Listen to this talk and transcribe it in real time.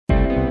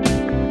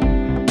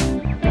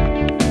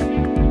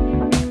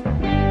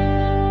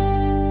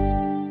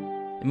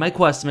my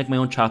quest to make my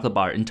own chocolate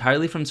bar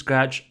entirely from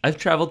scratch, I've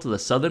traveled to the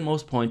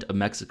southernmost point of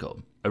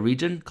Mexico, a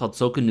region called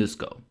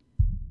Soconusco.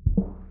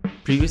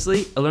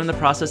 Previously, I learned the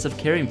process of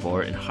caring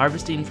for and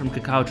harvesting from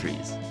cacao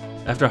trees.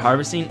 After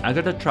harvesting, I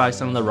got to try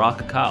some of the raw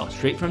cacao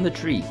straight from the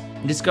tree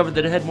and discovered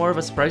that it had more of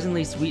a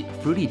surprisingly sweet,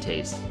 fruity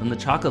taste than the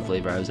chocolate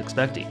flavor I was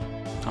expecting.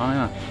 Oh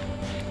yeah,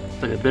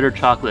 it's like a bitter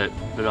chocolate,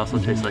 but it also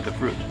tastes like a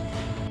fruit.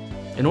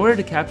 In order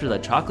to capture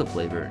that chocolate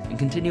flavor and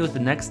continue with the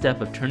next step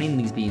of turning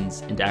these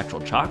beans into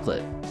actual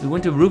chocolate, we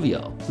went to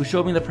Rubio, who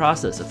showed me the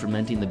process of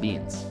fermenting the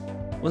beans.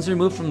 Once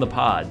removed from the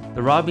pod,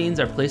 the raw beans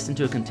are placed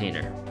into a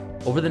container.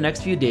 Over the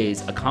next few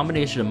days, a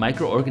combination of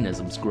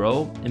microorganisms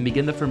grow and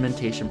begin the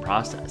fermentation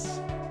process.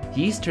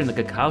 Yeast turn the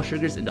cacao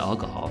sugars into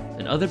alcohol,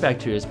 and other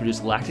bacteria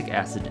produce lactic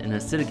acid and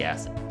acetic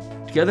acid.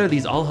 Together,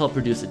 these all help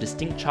produce a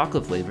distinct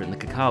chocolate flavor in the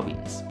cacao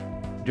beans.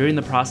 During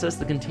the process,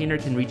 the container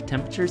can reach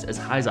temperatures as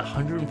high as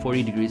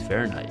 140 degrees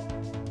Fahrenheit.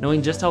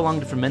 Knowing just how long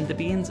to ferment the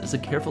beans is a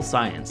careful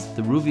science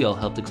that Rubio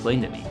helped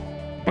explain to me.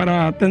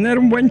 Para tener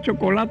un buen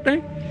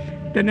chocolate,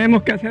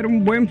 tenemos que hacer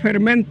un buen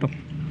fermento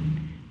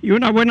y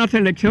una buena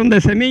selección de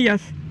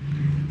semillas.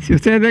 Si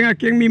ustedes ven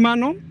aquí en mi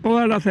mano,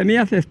 todas las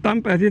semillas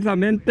están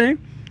precisamente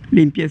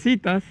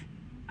limpiecitas.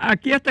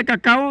 Aquí este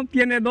cacao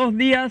tiene 2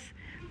 días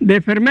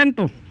de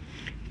fermento.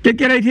 ¿Qué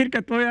quiere decir?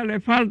 Que todavía le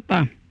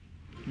falta.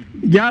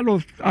 Ya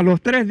a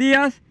los 3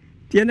 días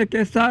tiene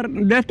que estar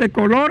de este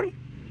color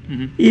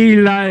y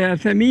la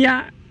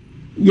semilla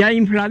ya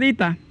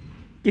infladita.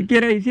 ¿Qué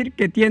quiere decir?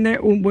 Que tiene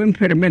un buen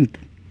fermento.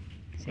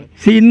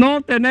 Si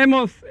no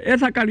tenemos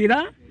esa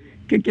calidad,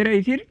 ¿qué quiere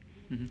decir?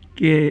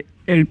 Que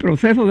el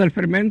proceso del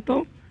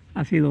fermento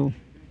ha sido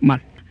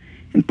mal.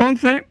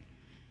 Entonces,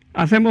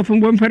 hacemos un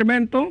buen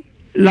fermento.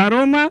 El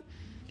aroma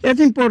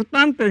es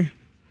importante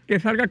que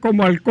salga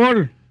como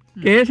alcohol,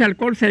 que ese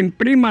alcohol se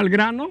imprima al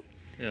grano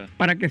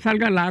para que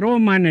salga el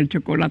aroma en el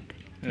chocolate.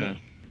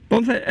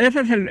 Entonces,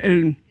 ese es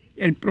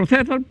el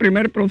proceso, el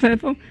primer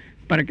proceso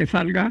para que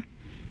salga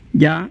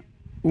ya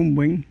un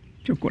buen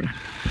chocolate.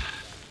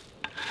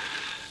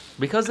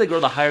 Because they grow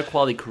the higher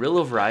quality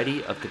Criollo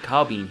variety of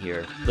cacao bean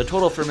here, the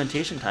total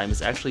fermentation time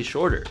is actually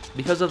shorter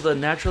because of the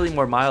naturally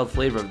more mild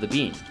flavor of the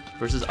bean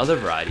versus other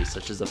varieties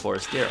such as the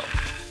Forastero.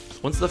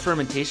 Once the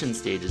fermentation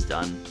stage is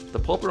done, the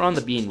pulp around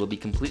the bean will be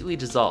completely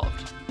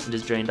dissolved and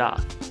is drained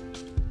off.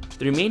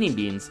 The remaining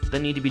beans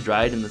then need to be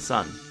dried in the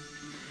sun.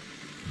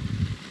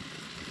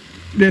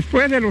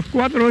 Después de los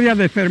 4 días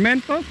de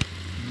fermentos,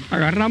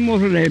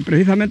 agarramos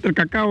precisamente el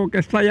cacao que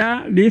está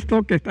ya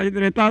listo, que está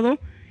hidratado,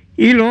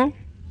 y lo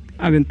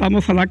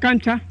aventamos a la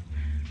cancha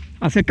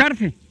a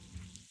secarse.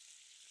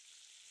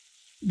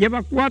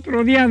 Lleva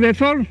 4 días de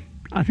sol,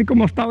 así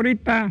como está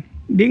ahorita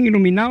bien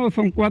iluminado,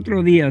 son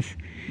 4 días.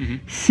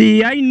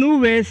 Si hay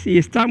nubes y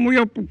está muy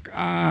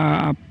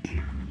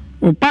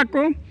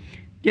opaco,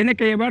 tiene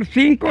que llevar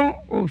 5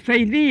 o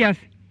 6 días,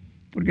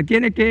 porque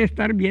tiene que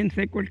estar bien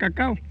seco el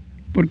cacao,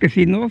 porque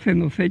si no se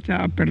nos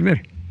echa a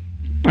perder,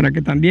 para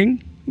que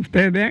también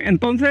ustedes vean.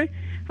 Entonces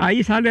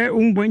ahí sale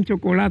un buen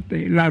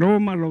chocolate, el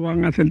aroma lo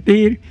van a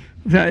sentir.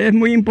 O sea, es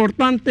muy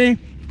importante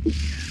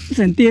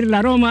sentir el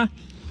aroma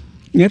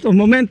en estos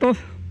momentos.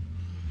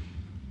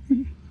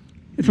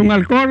 Es un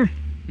alcohol.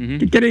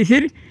 ¿Qué quiere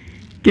decir?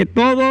 Que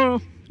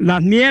todas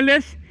las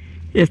mieles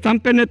están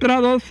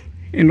penetrados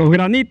en los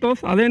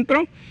granitos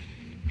adentro,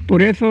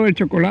 por eso el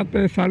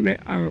chocolate sale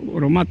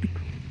aromático.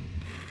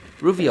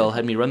 Rubio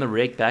had me run the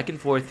rake back and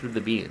forth through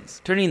the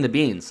beans, turning the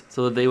beans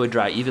so that they would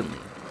dry evenly.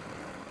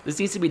 This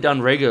needs to be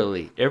done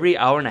regularly, every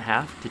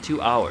 1.5 to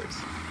 2 hours,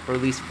 for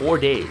at least 4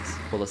 days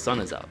while the sun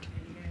is out.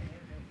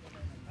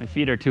 My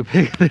feet are too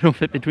big, they don't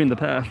fit between the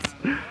paths.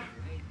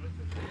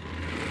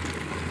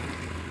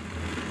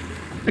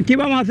 Aquí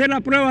vamos a hacer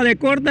la prueba de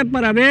corte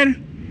para ver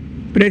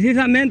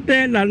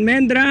precisamente la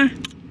almendra,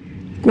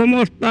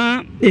 cómo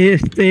está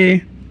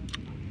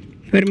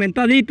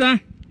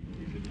fermentadita,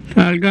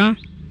 salga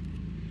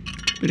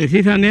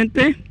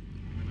precisamente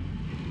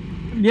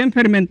bien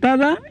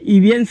fermentada y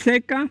bien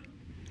seca,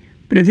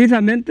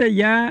 precisamente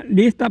ya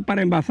lista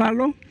para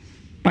envasarlo,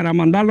 para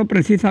mandarlo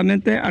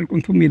precisamente al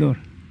consumidor.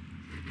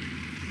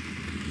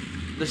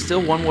 There's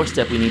still one more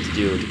step we need to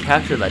do to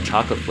capture that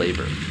chocolate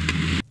flavor.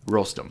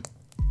 Roast them.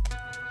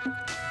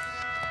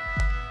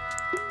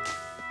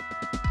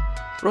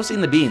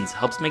 Roasting the beans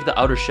helps make the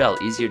outer shell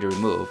easier to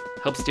remove,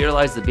 helps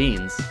sterilize the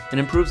beans,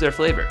 and improves their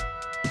flavor.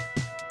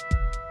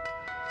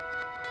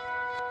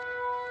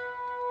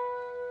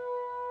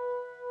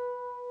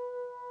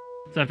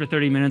 So after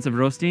 30 minutes of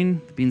roasting,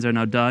 the beans are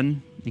now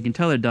done. You can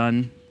tell they're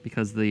done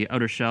because the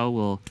outer shell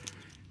will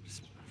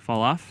just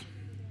fall off,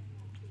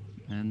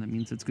 and that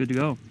means it's good to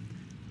go.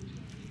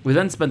 We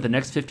then spent the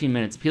next 15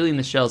 minutes peeling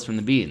the shells from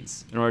the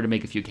beans in order to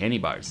make a few candy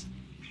bars.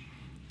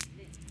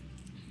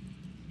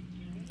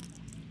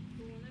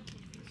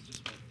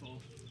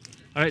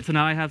 All right, so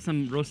now I have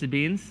some roasted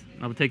beans.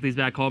 I'll take these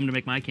back home to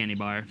make my candy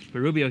bar.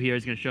 But Rubio here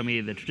is going to show me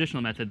the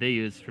traditional method they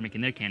use for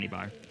making their candy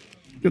bar.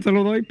 Yo te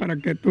lo doy para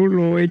que tú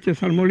lo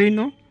eches al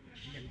molino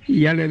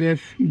y ya le des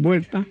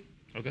vuelta.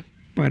 Okay.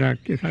 para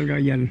que salga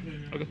ya,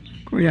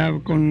 ya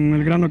con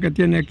el grano que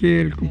tiene aquí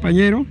el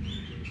compañero.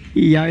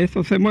 Y ya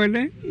eso se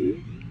muele,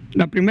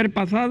 la primera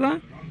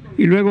pasada,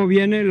 y luego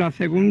viene la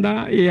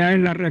segunda, y ya es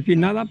la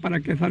refinada para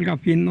que salga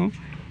fino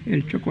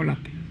el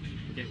chocolate.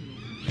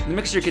 The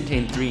mixture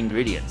contained 3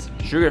 ingredients: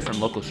 sugar from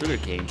local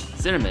sugarcane,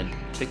 cinnamon,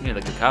 picked near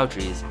the cacao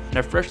trees, and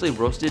our freshly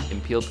roasted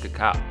and peeled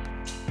cacao.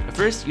 At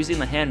first, using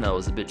the hand mill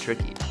was a bit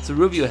tricky, so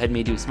Rubio had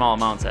me do small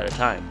amounts at a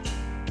time.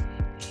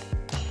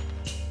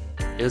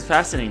 It was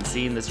fascinating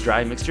seeing this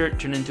dry mixture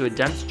turn into a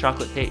dense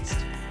chocolate paste.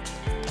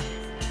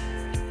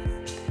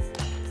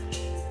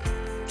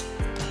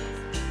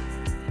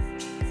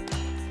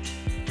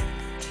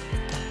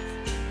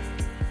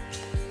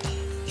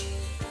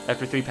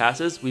 After 3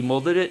 passes, we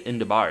molded it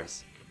into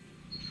bars.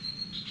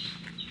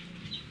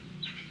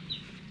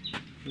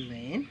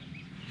 Ven.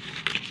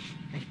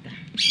 Ahí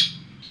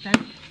está.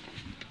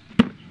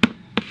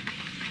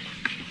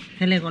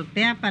 Se le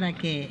golpea para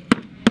que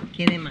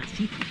quede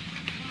masito.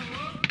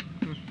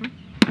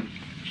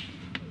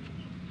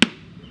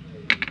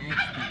 Ahí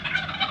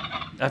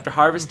está. After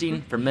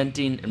harvesting,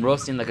 fermenting, and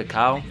roasting the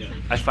cacao,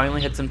 I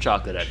finally had some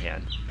chocolate at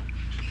hand.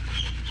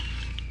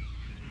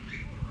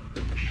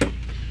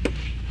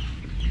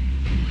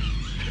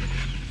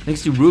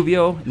 Thanks to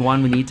Rubio and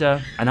Juan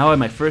Juanita, I now have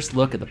my first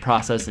look at the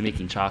process of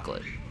making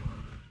chocolate.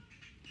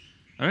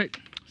 All right,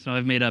 so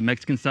I've made a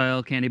Mexican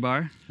style candy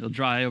bar. It'll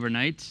dry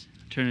overnight,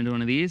 turn into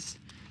one of these,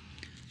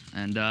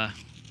 and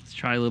let's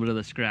try a little bit of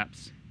the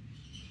scraps.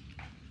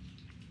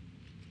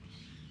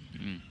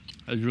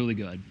 That was really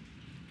good.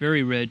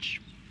 Very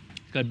rich.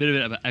 It's got a bit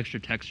of an extra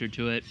texture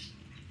to it.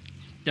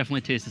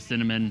 Definitely taste the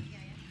cinnamon.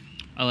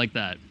 I like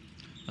that.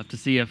 I'll have to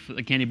see if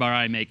the candy bar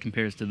I make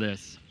compares to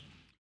this.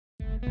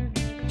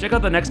 Check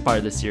out the next part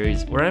of this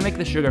series where I make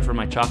the sugar for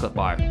my chocolate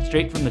bar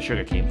straight from the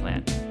sugarcane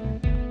plant.